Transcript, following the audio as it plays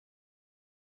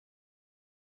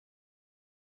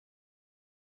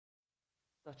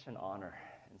such an honor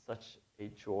and such a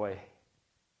joy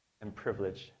and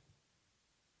privilege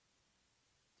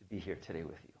to be here today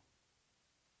with you.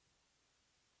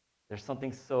 There's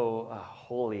something so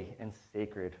holy and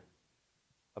sacred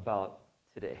about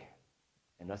today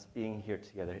and us being here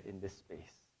together in this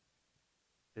space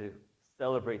to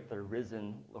celebrate the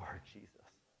risen Lord Jesus.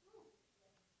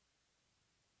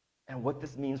 And what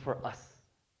this means for us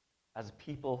as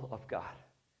people of God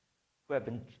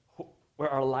where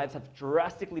our lives have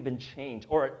drastically been changed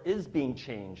or is being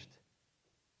changed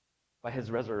by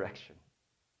his resurrection.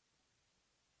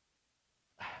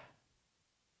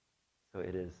 So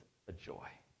it is a joy,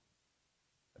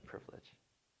 a privilege.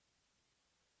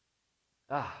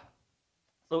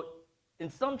 So in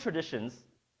some traditions,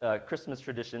 Christmas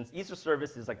traditions, Easter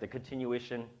service is like the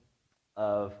continuation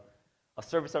of a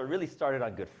service that really started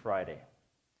on Good Friday.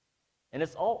 And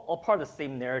it's all part of the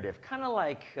same narrative, kind of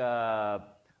like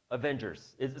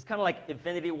Avengers. It's kind of like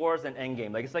Infinity Wars and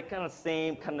Endgame. Like it's like kind of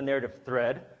same kind of narrative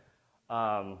thread.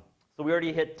 So we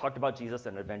already talked about Jesus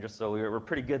and Avengers, so we're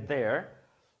pretty good there.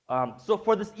 So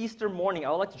for this Easter morning,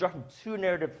 I would like to draw from two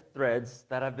narrative threads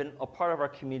that have been a part of our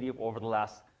community over the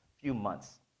last few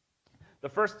months. The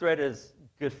first thread is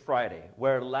Good Friday,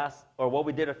 where what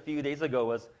we did a few days ago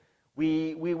was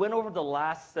we went over the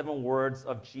last 7 words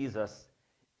of Jesus,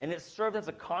 and it served as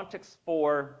a context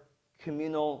for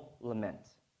communal lament.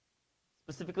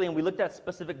 Specifically, and we looked at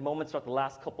specific moments throughout the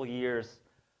last couple years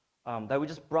that we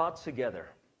just brought together.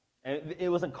 And it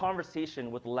was a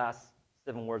conversation with the last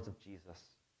 7 words of Jesus.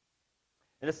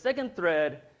 And the second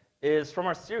thread is from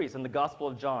our series in the Gospel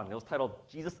of John. It was titled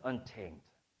Jesus Untamed.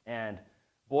 And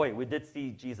boy, we did see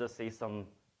Jesus say some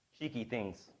cheeky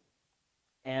things.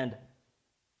 And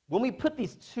when we put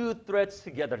these two threads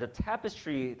together, the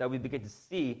tapestry that we begin to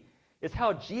see is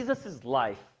how Jesus'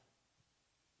 life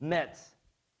met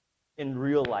in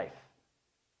real life,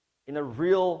 in a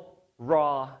real,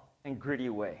 raw, and gritty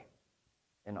way,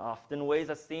 and often ways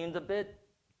that seemed a bit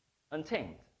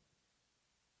untamed.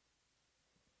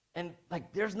 And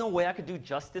like, there's no way I could do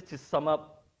justice to sum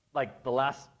up like the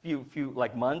last few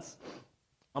like months.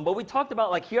 But we talked about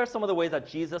like, here are some of the ways that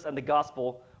Jesus and the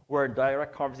gospel were in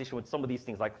direct conversation with some of these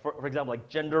things, like for example, like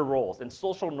gender roles and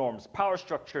social norms, power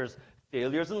structures,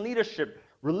 failures in leadership,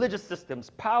 religious systems,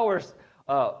 power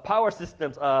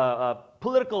systems,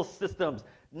 political systems,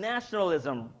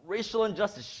 nationalism, racial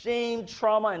injustice, shame,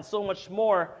 trauma, and so much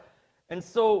more. And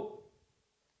so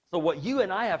what you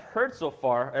and I have heard so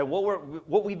far, and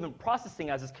what we've been processing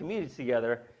as this community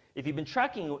together, if you've been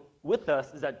tracking with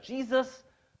us, is that Jesus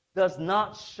does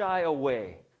not shy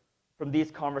away from these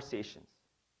conversations.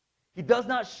 He does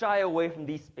not shy away from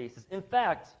these spaces. In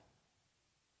fact,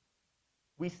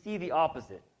 we see the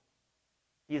opposite.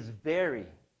 He is very,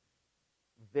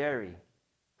 very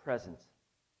present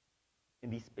in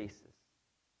these spaces.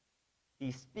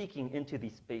 He's speaking into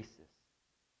these spaces.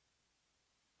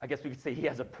 I guess we could say he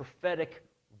has a prophetic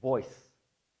voice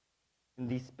in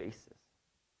these spaces.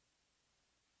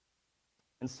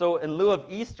 And so in lieu of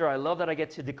Easter, I love that I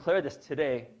get to declare this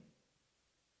today,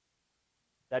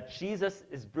 that Jesus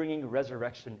is bringing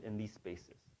resurrection in these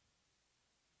spaces.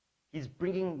 He's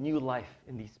bringing new life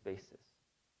in these spaces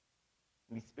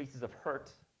of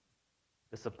hurt,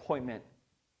 disappointment,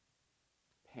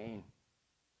 pain.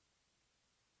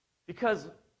 Because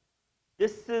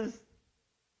this is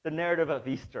the narrative of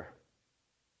Easter.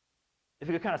 If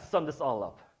you could kind of sum this all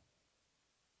up.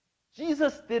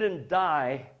 Jesus didn't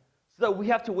die so that we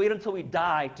have to wait until we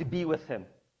die to be with him.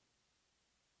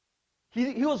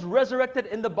 He was resurrected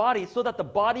in the body so that the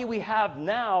body we have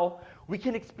now, we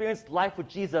can experience life with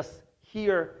Jesus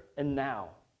here and now.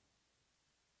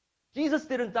 Jesus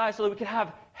didn't die so that we could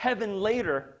have heaven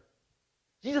later.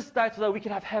 Jesus died so that we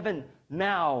could have heaven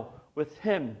now with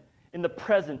him in the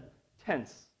present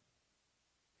tense.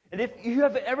 And if you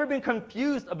have ever been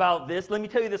confused about this, let me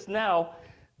tell you this now.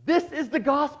 This is the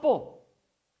gospel.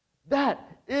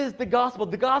 That is the gospel.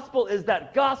 The gospel is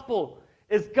that gospel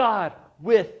is God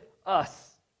with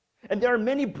us. And there are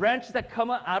many branches that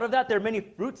come out of that. There are many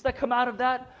fruits that come out of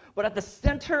that. But at the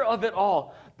center of it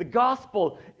all, the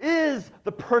gospel is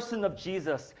the person of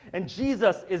Jesus. And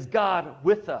Jesus is God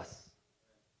with us.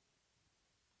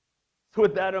 So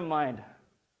with that in mind,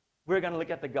 we're going to look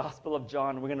at the Gospel of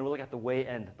John. We're going to look at the way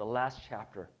end, the last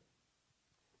chapter,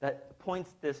 that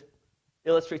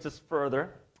illustrates this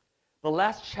further. The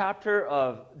last chapter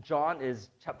of John is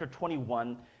chapter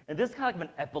 21, and this is kind of like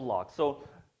an epilogue. So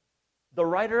the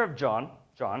writer of John,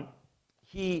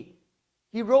 he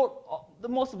wrote the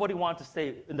most of what he wanted to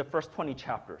say in the first 20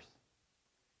 chapters.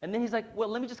 And then he's like, well,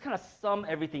 let me just kind of sum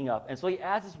everything up. And so he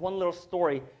adds this one little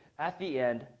story at the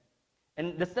end.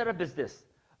 And the setup is this.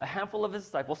 a handful of his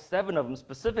disciples, 7 of them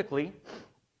specifically,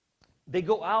 they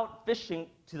go out fishing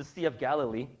to the Sea of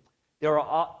Galilee. They are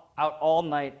out all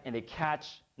night, and they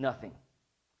catch nothing.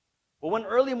 But when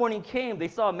early morning came, they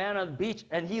saw a man on the beach,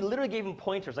 and he literally gave them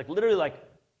pointers, like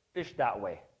fish that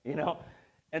way, you know?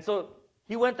 And so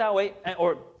he went that way,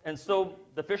 and so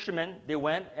the fishermen, they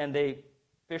went, and they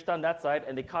fished on that side,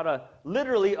 and they caught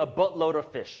literally a buttload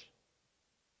of fish.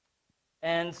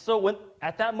 And so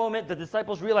at that moment, the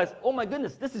disciples realized, oh my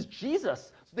goodness, this is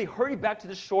Jesus. So they hurried back to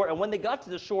the shore, and when they got to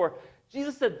the shore,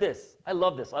 Jesus said this. I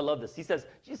love this.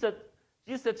 Jesus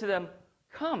said to them,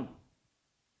 come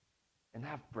and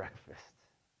have breakfast.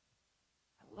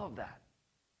 I love that.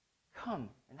 Come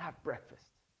and have breakfast.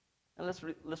 And let's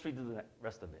read the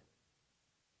rest of it.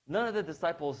 None of the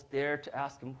disciples dared to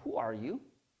ask him, who are you?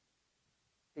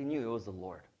 They knew it was the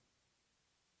Lord.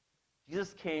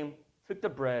 Jesus came, took the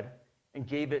bread, and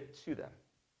gave it to them.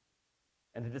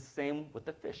 And did the same with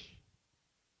the fish.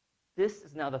 This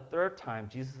is now the 3rd time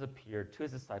Jesus appeared to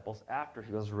his disciples after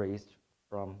he was raised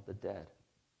from the dead.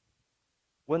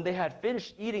 When they had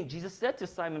finished eating, Jesus said to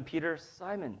Simon Peter,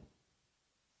 Simon,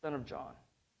 son of John,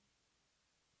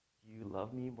 do you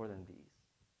love me more than these?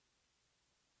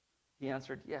 He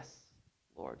answered, yes,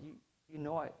 Lord, you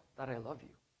know that I love you.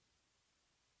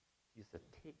 Jesus said,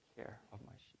 take care of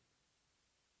my sheep.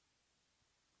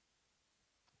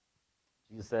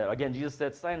 Jesus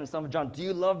said, Simon, son of John, do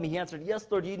you love me? He answered, yes,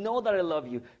 Lord, you know that I love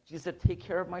you. Jesus said, take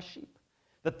care of my sheep.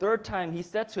 The 3rd time he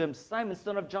said to him, Simon,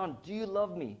 son of John, do you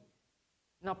love me?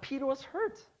 Now Peter was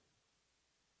hurt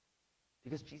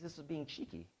because Jesus was being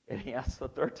cheeky. And he asked the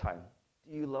 3rd time,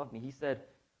 do you love me? He said,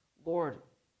 Lord,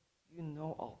 you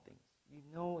know all things. You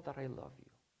know that I love you.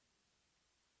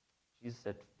 Jesus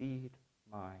said, feed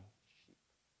my sheep.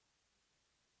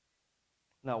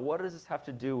 Now, what does this have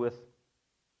to do with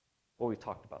what we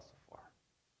talked about so far?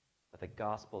 That the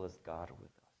gospel is God with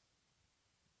us.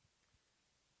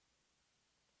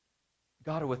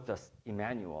 God with us,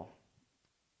 Emmanuel.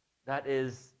 That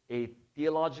is a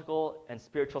theological and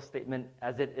spiritual statement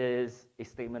as it is a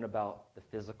statement about the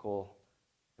physical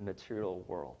and material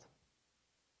world.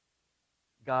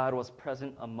 God was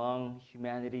present among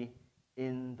humanity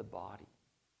in the body.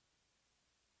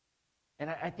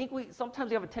 And I think sometimes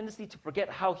we have a tendency to forget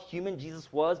how human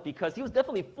Jesus was, because he was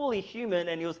definitely fully human,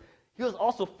 and he was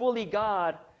also fully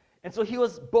God. And so he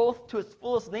was both to his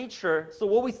fullest nature. So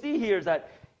what we see here is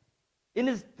that in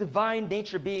his divine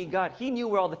nature being God, he knew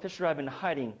where all the fish had been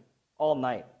hiding all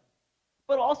night.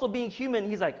 But also being human,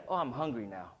 he's like, oh, I'm hungry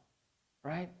now,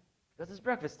 right? Because it's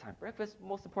breakfast time. Breakfast,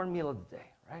 most important meal of the day,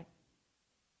 right?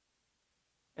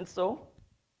 And so,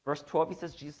 verse 12, he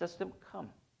says, Jesus says to him, come,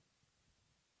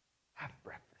 have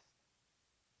breakfast.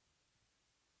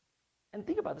 And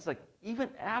think about this, like, even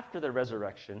after the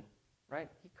resurrection, right,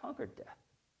 he conquered death.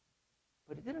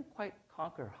 But he didn't quite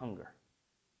conquer hunger,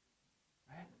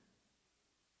 right?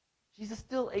 Jesus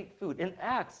still ate food. In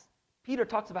Acts, Peter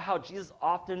talks about how Jesus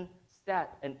often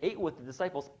sat and ate with the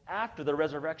disciples after the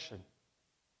resurrection.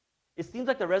 It seems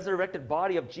like the resurrected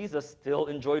body of Jesus still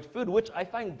enjoyed food, which I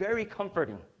find very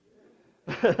comforting.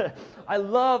 I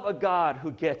love a God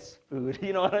who gets food.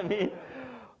 You know what I mean?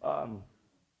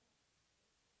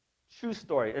 True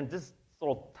story, and this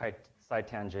little side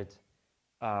tangent.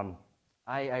 I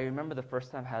remember the first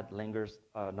time I had Langer's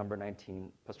number 19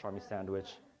 pastrami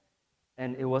sandwich,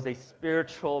 and it was a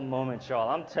spiritual moment, y'all.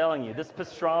 I'm telling you, this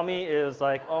pastrami is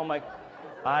like, oh my!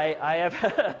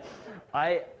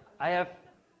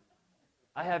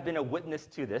 I have been a witness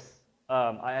to this.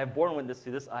 I have borne witness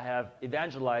to this. I have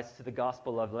evangelized to the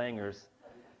gospel of Langer's,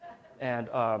 and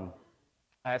I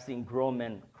have seen grown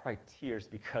men cry tears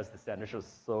because the sandwich was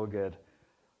so good.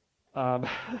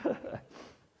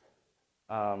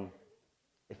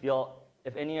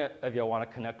 If any of y'all want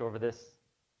to connect over this,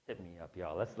 hit me up,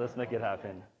 y'all. Let's make it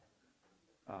happen.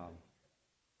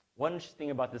 One interesting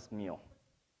thing about this meal,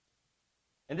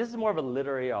 and this is more of a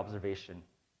literary observation.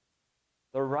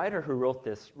 The writer who wrote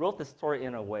this story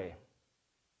in a way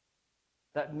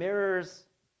that mirrors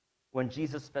when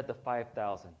Jesus fed the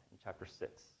 5,000 in chapter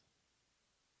 6.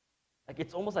 Like,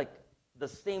 it's almost like the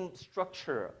same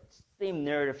structure, same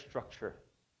narrative structure.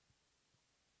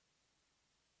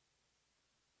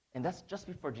 And that's just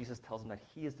before Jesus tells them that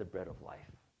he is the bread of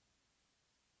life.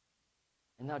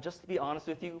 And now, just to be honest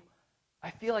with you,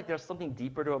 I feel like there's something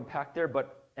deeper to unpack there,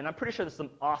 and I'm pretty sure there's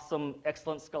some awesome,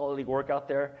 excellent scholarly work out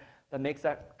there that makes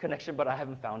that connection, but I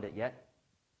haven't found it yet.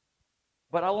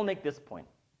 But I will make this point.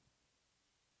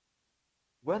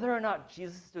 Whether or not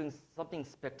Jesus is doing something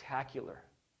spectacular,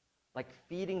 like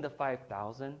feeding the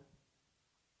 5,000,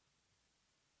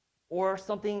 Or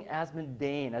something as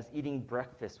mundane as eating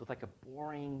breakfast with like a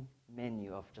boring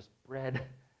menu of just bread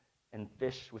and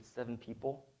fish with 7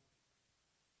 people.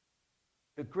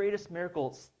 The greatest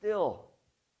miracle still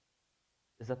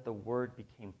is that the Word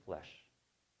became flesh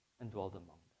and dwelled among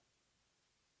them.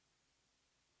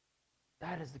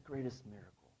 That is the greatest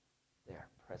miracle there,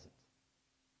 present.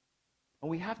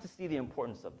 And we have to see the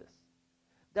importance of this.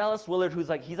 Dallas Willard, he's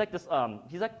like kind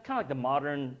of like the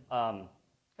modern kind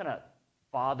of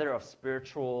father of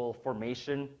spiritual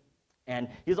formation, and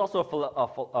he's also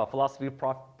a philosophy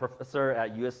professor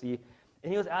at USC.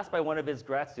 And he was asked by one of his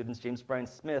grad students, James Bryan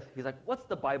Smith. He's like, "What's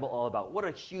the Bible all about? What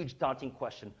a huge, daunting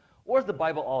question. What is the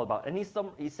Bible all about?" And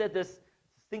he said this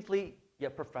succinctly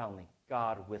yet profoundly: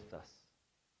 God with us.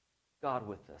 God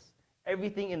with us.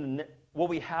 Everything in what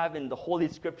we have in the Holy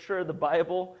Scripture, the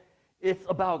Bible, it's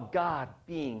about God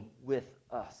being with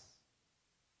us.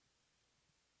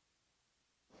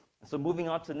 So moving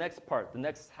on to the next part, the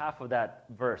next half of that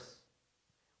verse,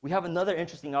 we have another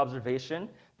interesting observation,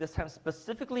 this time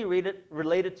specifically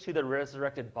related to the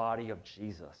resurrected body of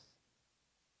Jesus.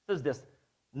 It says this: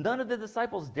 none of the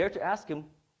disciples dared to ask him,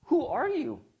 "Who are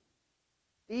you?"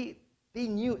 They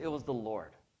knew it was the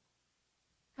Lord.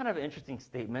 Kind of an interesting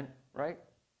statement, right?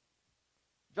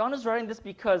 John is writing this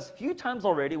because few times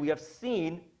already we have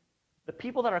seen the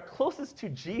people that are closest to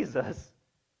Jesus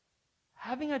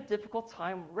having a difficult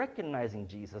time recognizing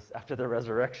Jesus after the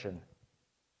resurrection.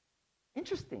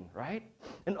 Interesting, right?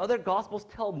 And other gospels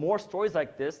tell more stories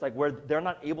like this, like where they're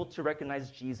not able to recognize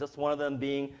Jesus, one of them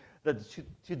being the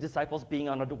two disciples being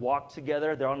on a walk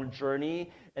together, they're on a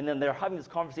journey, and then they're having this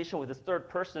conversation with this third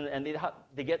person, and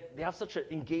they have such an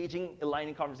engaging,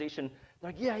 aligning conversation.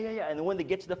 They're like, yeah. And then when they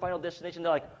get to the final destination,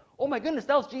 they're like, oh my goodness,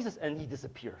 that was Jesus, and he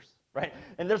disappears, right?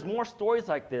 And there's more stories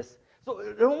like this. So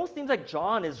it almost seems like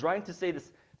John is trying to say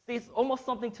this, says almost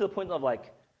something to the point of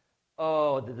like,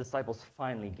 oh, the disciples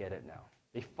finally get it now.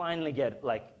 They finally get,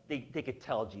 like, they could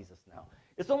tell Jesus now.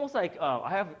 It's almost like,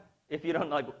 if you don't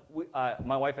know, like,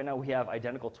 my wife and I, we have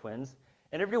identical twins.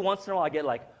 And every once in a while I get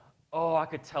like, oh, I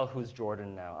could tell who's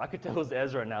Jordan now. I could tell who's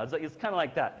Ezra now. It's kind of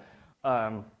like that.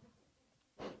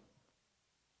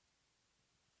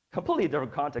 Completely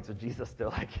different context with Jesus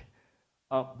still.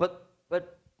 But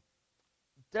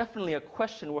definitely a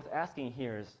question worth asking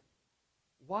here is,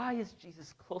 why is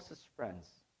Jesus' closest friends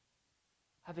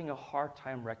having a hard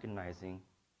time recognizing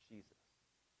Jesus?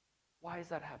 Why is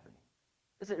that happening?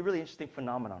 It's a really interesting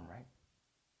phenomenon, right?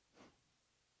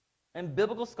 And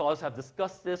biblical scholars have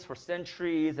discussed this for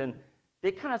centuries, and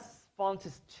they kind of fall into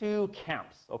 2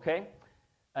 camps, okay?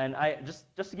 And I just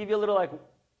to give you a little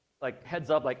like heads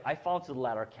up, like I fall into the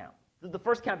latter camp. The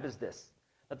first camp is this: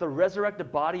 that the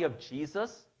resurrected body of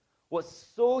Jesus was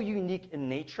so unique in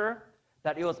nature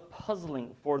that it was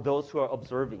puzzling for those who are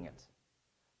observing it.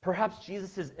 Perhaps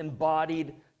Jesus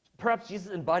embodied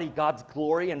God's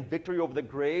glory and victory over the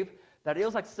grave, that it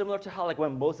was like similar to how like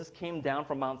when Moses came down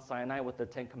from Mount Sinai with the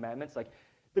 10 Commandments, like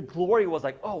the glory was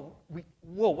like, whoa,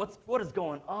 what is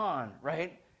going on,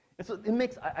 right? And so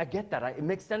I get that, it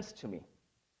makes sense to me.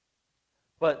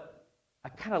 But I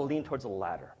kind of lean towards the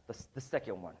latter, the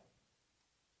second one.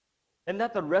 And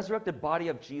that the resurrected body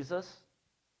of Jesus,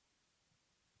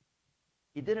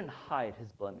 he didn't hide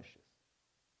his blemishes.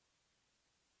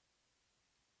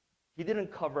 He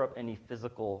didn't cover up any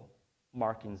physical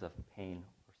markings of pain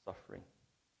or suffering.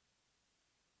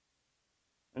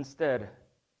 Instead,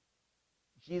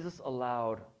 Jesus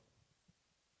allowed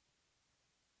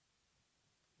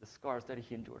the scars that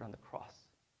he endured on the cross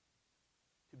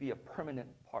to be a permanent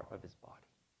part of his body.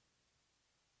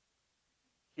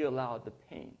 He allowed the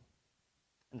pain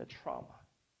and the trauma,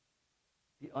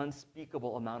 the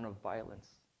unspeakable amount of violence,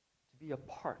 to be a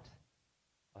part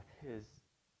of his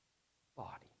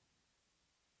body.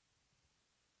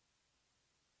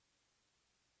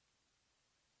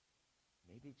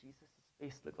 Maybe Jesus'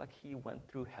 face looked like he went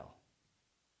through hell.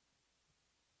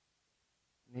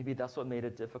 Maybe that's what made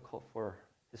it difficult for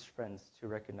his friends to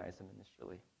recognize him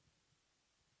initially.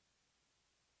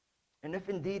 And if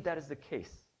indeed that is the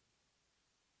case,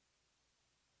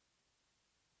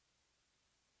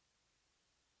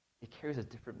 it carries a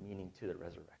different meaning to the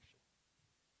resurrection.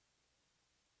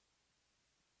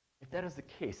 If that is the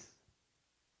case,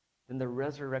 then the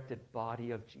resurrected body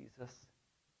of Jesus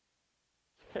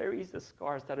carries the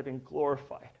scars that have been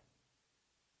glorified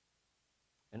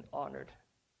and honored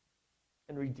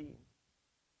and redeemed.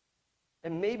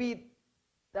 And maybe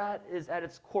that is at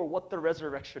its core what the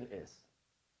resurrection is.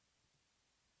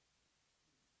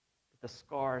 That the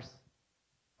scars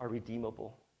are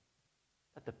redeemable,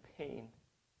 that the pain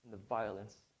and the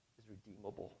violence is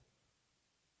redeemable.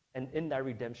 And in that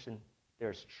redemption,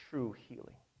 there's true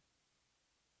healing.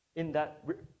 In that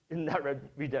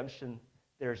redemption,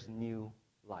 there's new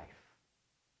life.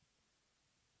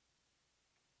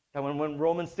 And when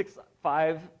Romans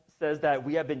 6:5 says that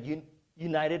we have been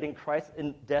united in Christ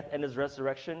in death and his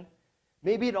resurrection,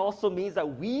 maybe it also means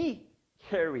that we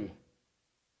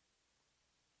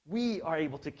are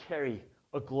able to carry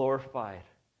a glorified,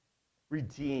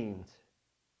 redeemed,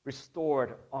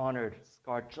 restored, honored,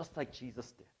 scarred, just like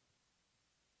Jesus did.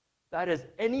 That is,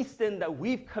 any sin that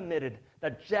we've committed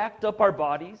that jacked up our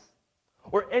bodies,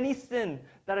 or any sin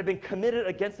that had been committed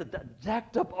against it that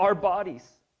jacked up our bodies,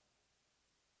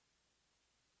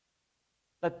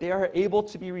 that they are able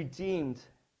to be redeemed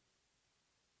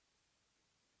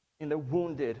in the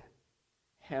wounded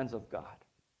hands of God.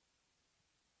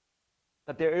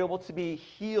 That they're able to be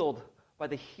healed by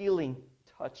the healing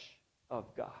touch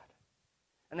of God.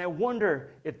 And I wonder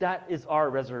if that is our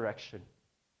resurrection.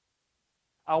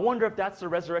 I wonder if that's the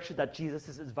resurrection that Jesus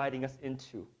is inviting us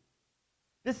into.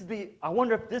 I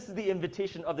wonder if this is the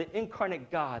invitation of the incarnate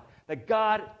God, that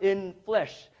God in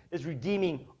flesh is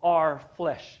redeeming our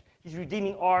flesh. He's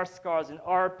redeeming our scars and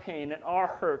our pain and our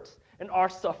hurts and our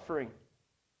suffering.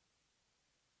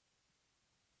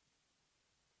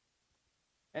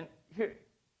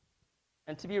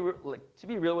 And to be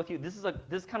real with you, this is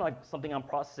kind of like something I'm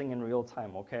processing in real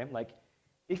time, okay? Like,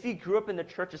 if you grew up in the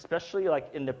church, especially like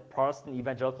in the Protestant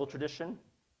evangelical tradition,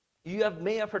 you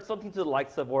may have heard something to the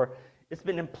likes of, or it's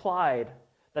been implied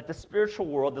that the spiritual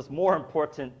world is more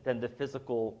important than the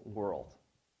physical world.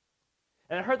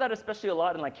 And I heard that especially a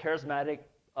lot in like charismatic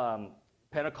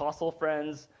Pentecostal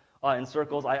friends in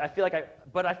circles. I felt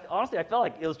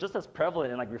like it was just as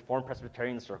prevalent in like Reformed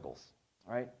Presbyterian circles,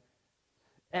 right?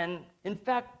 And in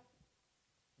fact,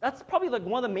 that's probably like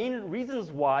one of the main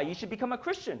reasons why you should become a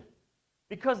Christian,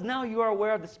 because now you are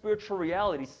aware of the spiritual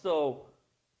reality. So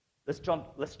let's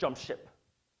jump ship.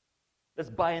 Let's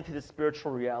buy into the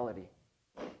spiritual reality,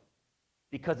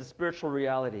 because the spiritual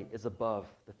reality is above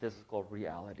the physical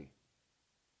reality.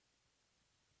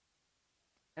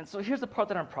 And so here's the part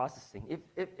that I'm processing.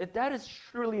 If that is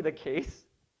truly the case,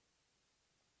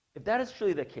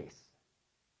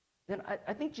 then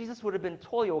I think Jesus would have been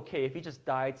totally okay if he just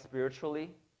died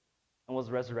spiritually and was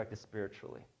resurrected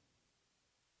spiritually.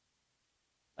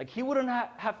 Like, he wouldn't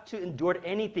have to endure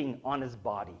anything on his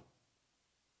body.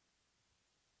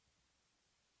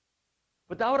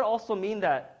 But that would also mean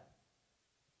that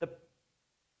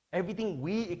everything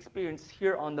we experience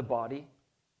here on the body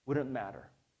wouldn't matter.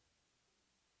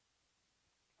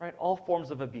 Right? All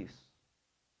forms of abuse,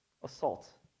 assault,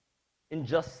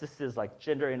 injustices like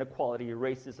gender inequality,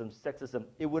 racism, sexism,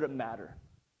 it wouldn't matter,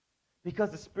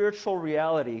 because the spiritual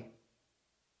reality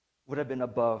would have been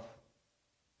above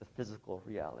the physical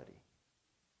reality.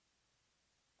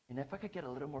 And if I could get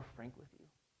a little more frank with you,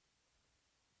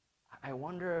 I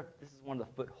wonder if this is one of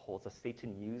the footholds that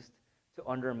Satan used to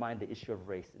undermine the issue of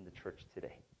race in the church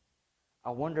today. I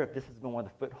wonder if this has been one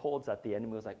of the footholds that the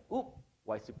enemy was like, ooh,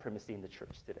 white supremacy in the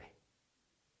church today.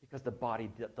 Because the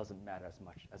body doesn't matter as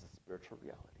much as a spiritual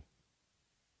reality.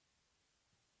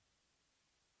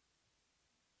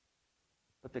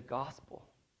 But the gospel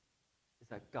is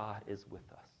that God is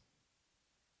with us.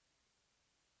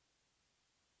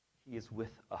 He is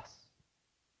with us.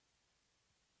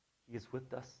 He is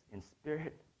with us in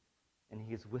spirit, and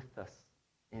he is with us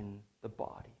in the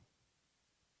body.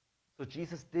 So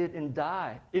Jesus did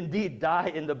indeed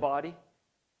die in the body,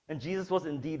 and Jesus was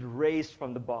indeed raised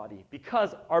from the body,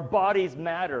 because our bodies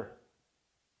matter.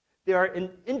 They are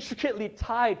intricately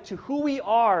tied to who we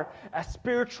are as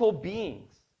spiritual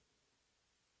beings.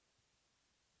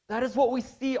 That is what we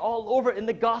see all over in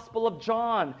the Gospel of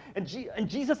John. And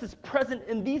Jesus is present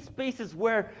in these spaces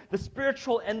where the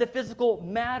spiritual and the physical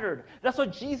mattered. That's why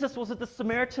Jesus was with the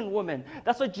Samaritan woman.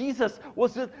 That's why Jesus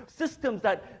was with systems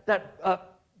that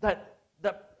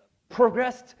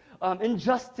progressed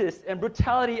injustice and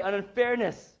brutality and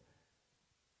unfairness.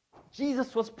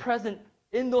 Jesus was present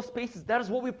in those spaces. That is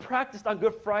what we practiced on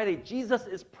Good Friday. Jesus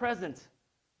is present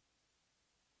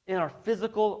in our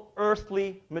physical,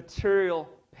 earthly, material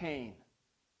pain.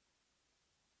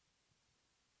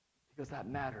 Because that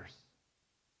matters.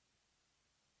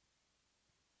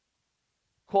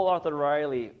 Cole Arthur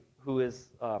Riley, who is,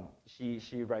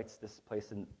 she writes this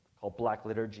place called Black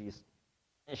Liturgies,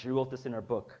 and she wrote this in her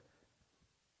book,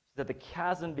 that the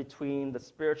chasm between the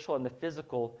spiritual and the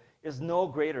physical is no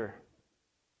greater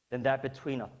than that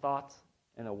between a thought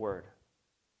and a word.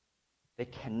 They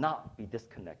cannot be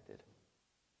disconnected.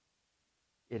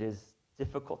 It is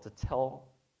difficult to tell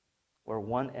where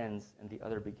one ends and the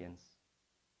other begins.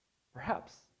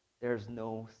 Perhaps there's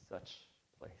no such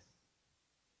place.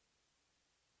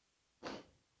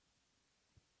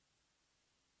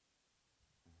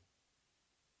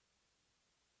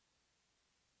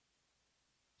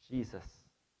 Jesus,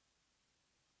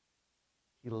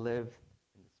 he lived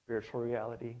in the spiritual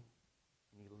reality,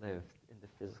 and he lived in the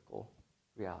physical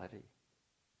reality.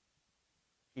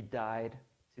 He died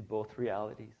to both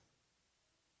realities,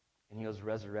 and he was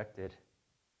resurrected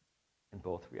in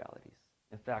both realities.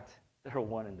 In fact, they're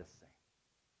one and the same.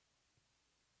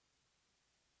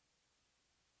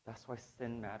 That's why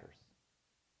sin matters.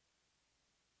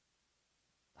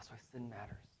 That's why sin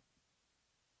matters.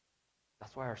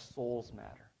 That's why our souls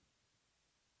matter.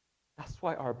 That's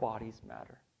why our bodies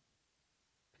matter.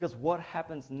 Because what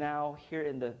happens now here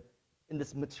in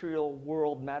this material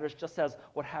world matters just as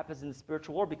what happens in the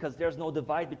spiritual world, because there's no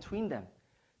divide between them.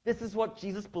 This is what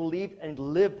Jesus believed and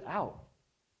lived out.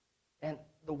 And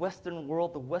the Western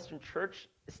world, the Western church,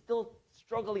 is still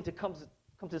struggling to come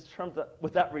to terms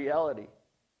with that reality.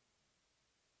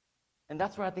 And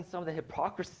that's where I think some of the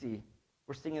hypocrisy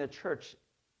we're seeing in the church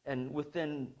and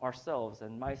within ourselves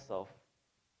and myself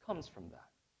comes from that.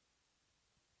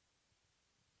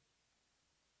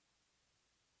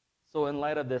 So in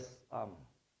light of this,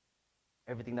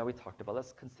 everything that we talked about,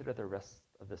 let's consider the rest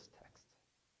of this text.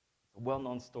 It's a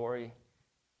well-known story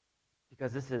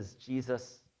because this is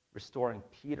Jesus restoring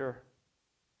Peter,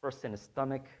 first in his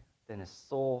stomach, then his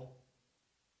soul.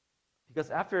 Because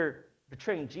after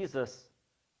betraying Jesus,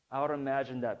 I would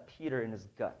imagine that Peter in his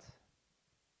gut,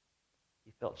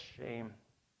 he felt shame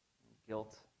and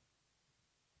guilt.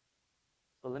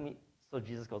 So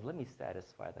Jesus goes, let me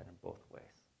satisfy that in both ways.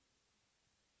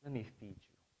 Let me feed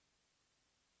you.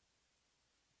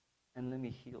 And let me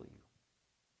heal you.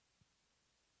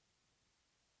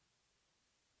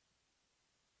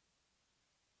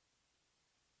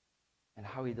 And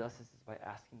how he does this is by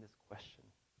asking this question.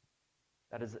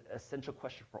 That is an essential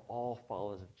question for all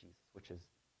followers of Jesus, which is,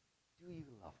 do you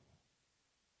love me?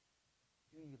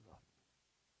 Do you love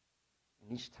me?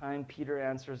 And each time Peter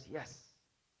answers, yes.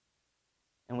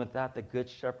 And with that, the good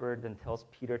shepherd then tells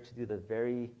Peter to do the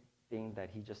very thing that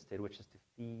he just did, which is to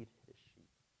feed his sheep.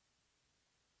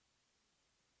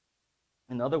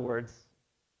 In other words,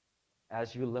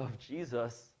 as you love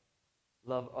Jesus,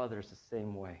 love others the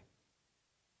same way.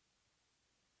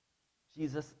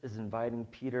 Jesus is inviting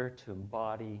Peter to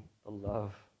embody the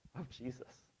love of Jesus.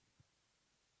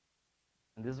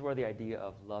 And this is where the idea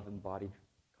of love embodied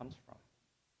comes from.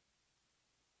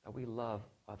 That we love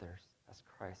others as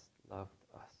Christ loved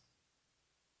us.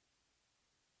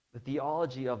 The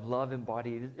theology of love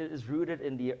embodied is rooted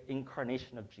in the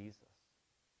incarnation of Jesus.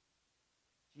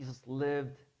 Jesus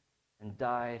lived and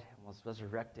died and was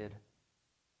resurrected.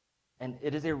 And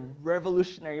it is a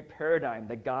revolutionary paradigm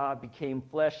that God became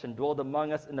flesh and dwelled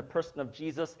among us in the person of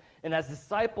Jesus. And as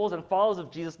disciples and followers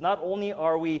of Jesus, not only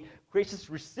are we gracious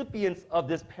recipients of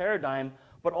this paradigm,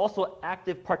 but also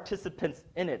active participants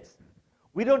in it.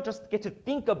 We don't just get to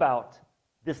think about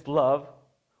this love,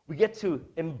 we get to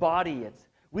embody it.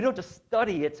 We don't just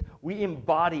study it, we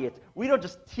embody it. We don't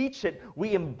just teach it,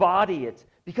 we embody it.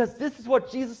 Because this is what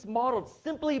Jesus modeled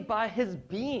simply by his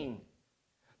being.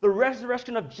 The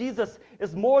resurrection of Jesus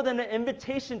is more than an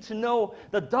invitation to know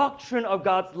the doctrine of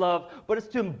God's love, but it's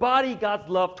to embody God's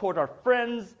love toward our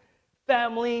friends,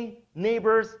 family,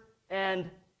 neighbors, and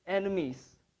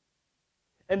enemies.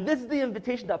 And this is the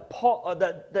invitation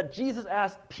that Jesus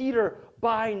asked Peter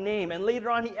by name, and later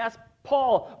on he asked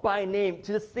Paul by name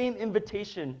to the same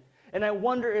invitation. And I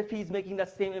wonder if he's making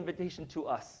that same invitation to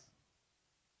us.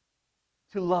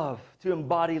 To love, to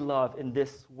embody love in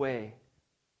this way.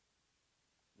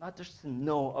 Not just to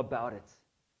know about it.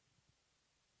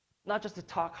 Not just to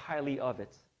talk highly of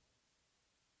it.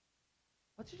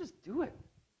 But to just do it.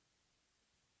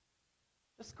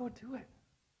 Just go do it.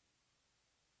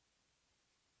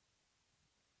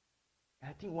 And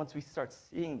I think once we start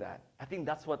seeing that, I think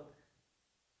that's the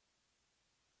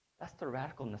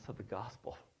radicalness of the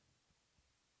gospel.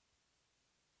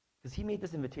 Because he made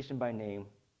this invitation by name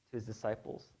to his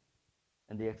disciples,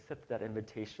 and they accepted that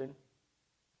invitation.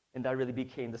 And that really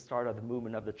became the start of the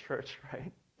movement of the church,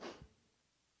 right?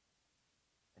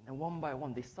 And then one by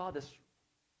one, they saw this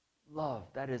love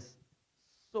that is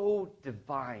so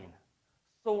divine,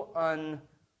 so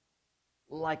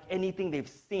unlike anything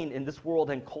they've seen in this world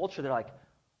and culture. They're like,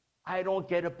 I don't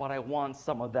get it, but I want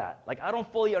some of that. Like, I don't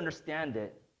fully understand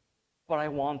it, but I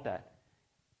want that.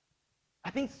 I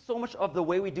think so much of the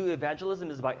way we do evangelism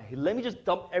is about, hey, let me just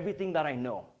dump everything that I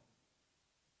know,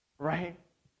 right?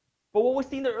 But what we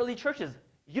see in the early churches,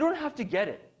 you don't have to get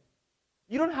it.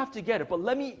 You don't have to get it, but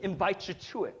let me invite you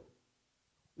to it.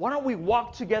 Why don't we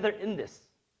walk together in this?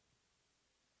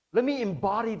 Let me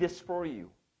embody this for you.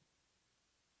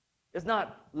 It's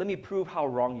not, let me prove how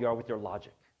wrong you are with your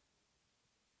logic.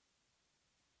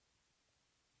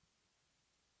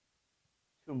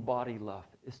 to embody love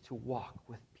is to walk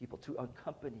with people, to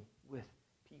accompany with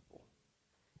people.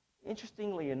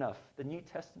 Interestingly enough, the New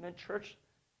Testament church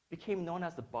became known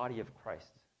as the body of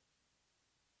Christ.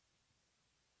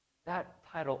 That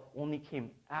title only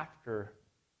came after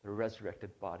the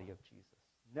resurrected body of Jesus.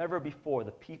 Never before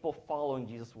the people following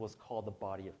Jesus was called the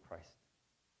body of Christ.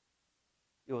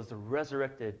 It was the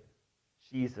resurrected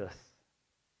Jesus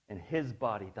and his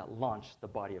body that launched the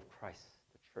body of Christ,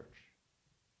 the church.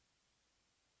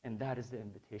 And that is the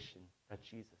invitation that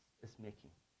Jesus is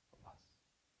making for us.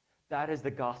 That is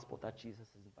the gospel that Jesus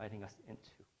is inviting us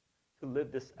into, to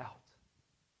live this out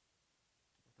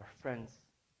with our friends,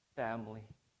 family,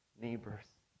 neighbors,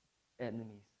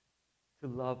 enemies, to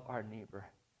love our neighbor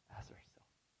as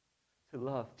ourselves, to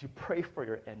love, to pray for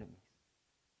your enemies,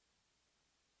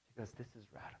 because this is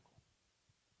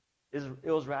radical.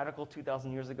 It was radical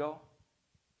 2,000 years ago,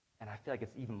 and I feel like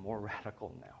it's even more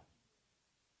radical now.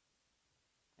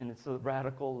 And it's a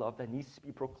radical love that needs to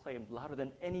be proclaimed louder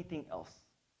than anything else,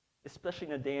 especially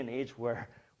in a day and age where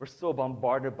we're so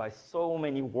bombarded by so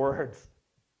many words.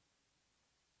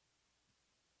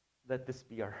 Let this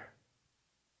be our.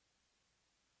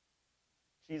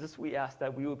 Jesus, we ask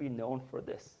that we will be known for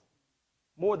this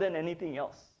more than anything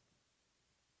else.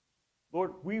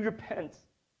 Lord, we repent.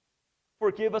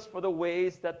 Forgive us for the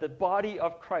ways that the body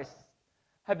of Christ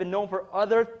have been known for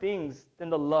other things than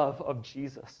the love of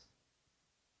Jesus.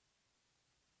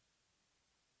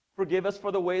 Forgive us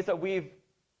for the ways that we've,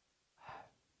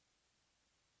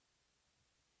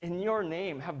 in your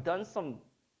name, have done some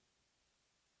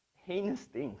heinous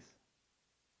things,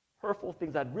 hurtful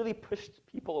things that really pushed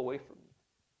people away from you.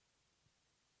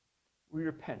 We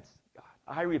repent, God.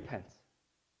 I repent.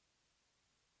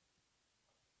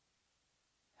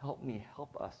 Help me,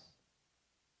 help us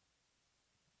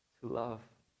to love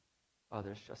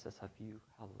others just as you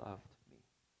have loved me,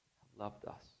 have loved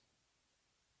us.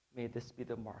 May this be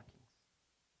the markings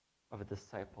of a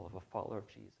disciple, of a follower of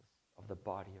Jesus, of the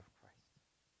body of Christ.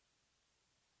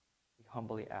 We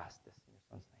humbly ask this in your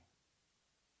Son's name.